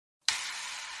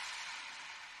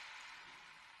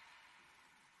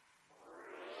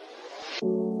It's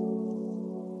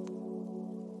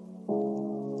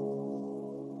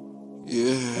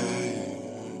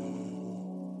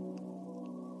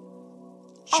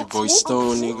your boy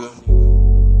Stone, nigga.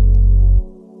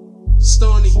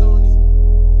 Stoney.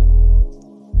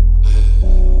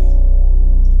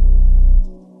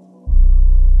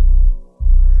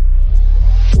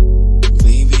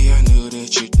 Baby, I know that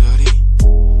you're dirty.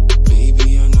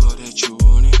 Baby, I know that you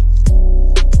want it.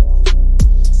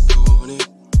 You want it.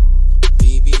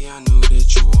 Baby, I know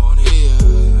that you want it.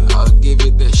 Yeah. I'll give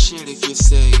it that shit if you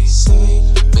say.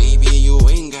 Baby, you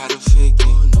ain't gotta fake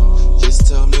it. Just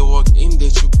tell me what game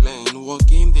that you playing. What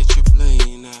game that you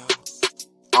playing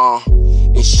now.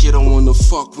 And shit, I wanna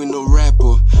fuck with no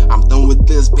rapper. I'm done with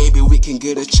this, baby, we can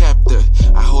get a chapter.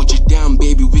 I hold you down,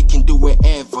 baby, we can do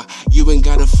whatever. You ain't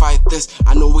gotta fight this,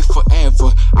 I know it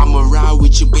forever. I'ma ride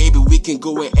with you, baby, we can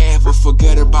go wherever.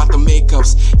 Forget about the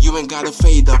makeups, you ain't gotta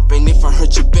fade up. And if I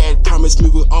hurt you bad, promise me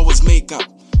we'll always make up.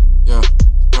 Yeah.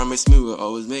 Promise me we'll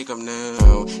always make up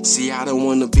now. See, I don't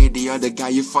wanna be the other guy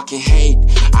you fucking hate.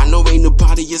 I know ain't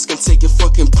nobody else can take your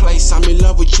fucking place. I'm in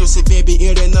love with you, say baby,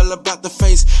 it ain't all about the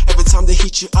face. Every time they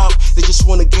hit you up, they just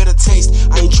wanna get a taste.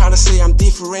 I ain't tryna say I'm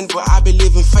different, but I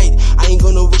believe in fate. I ain't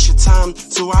gonna waste your time,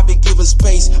 so I be giving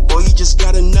space. Boy, you just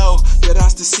gotta know that I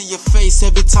still see your face.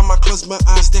 Every time I close my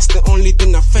eyes, that's the only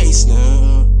thing I face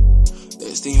now.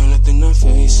 That's the only thing I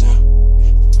face now.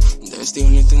 That's the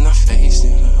only thing I face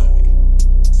now.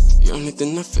 The only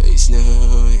thing I face now,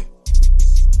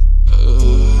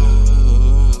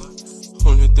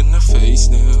 only thing I face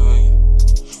now.